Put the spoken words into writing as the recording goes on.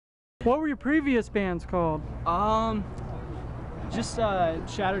What were your previous bands called? Just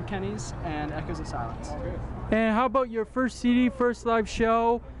Shattered Kenny's and Echoes of Silence. And how about your first CD, first live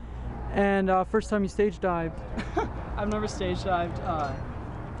show, and first time you stage dived? I've never stage dived.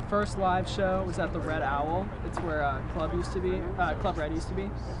 First live show was at the Red Owl. It's where Club Red used to be.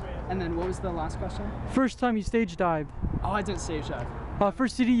 And then what was the last question? First time you stage dived. Oh, I didn't stage dive.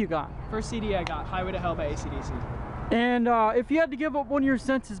 First CD you got? First CD I got, Highway to Hell by AC/DC. And if you had to give up one of your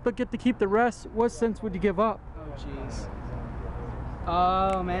senses but get to keep the rest, what sense would you give up? Oh, jeez.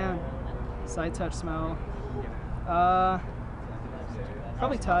 Oh, man. Sight, touch, smell.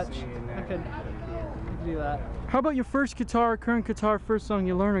 Probably touch. I could do that. How about your first guitar, current guitar, first song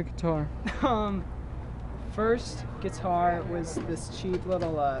you learned on guitar? First guitar was this cheap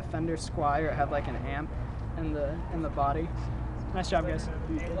little Fender Squier. It had like an amp in the body. Nice job, guys.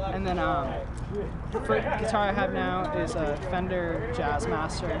 And then the guitar I have now is a Fender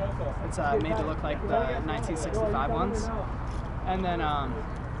Jazzmaster. It's made to look like the 1965 ones. And then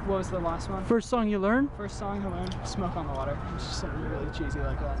what was the last one? First song you learned? First song I learned, Smoke on the Water. It's just something really cheesy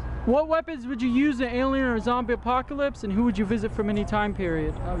like that. What weapons would you use in alien or zombie apocalypse, and who would you visit from any time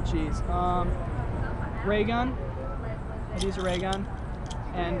period? Oh, jeez. Ray gun. I'd use a ray gun.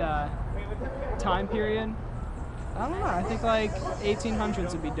 And time period. I don't know. I think like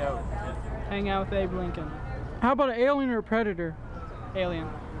 1800s would be dope. Hang out with Abe Lincoln. How about an alien or a predator? Alien.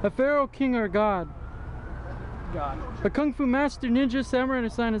 A pharaoh, king, or a god? God. A kung fu master, ninja, samurai, and a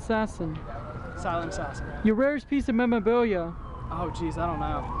silent assassin? Silent assassin. Your rarest piece of memorabilia? Oh, jeez, I don't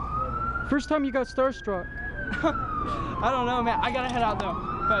know. First time you got starstruck? I don't know, man. I gotta head out though.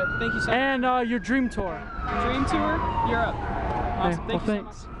 But thank you so much. And your dream tour? Dream tour? Europe. Awesome. Okay, Thank you so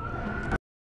thanks. much.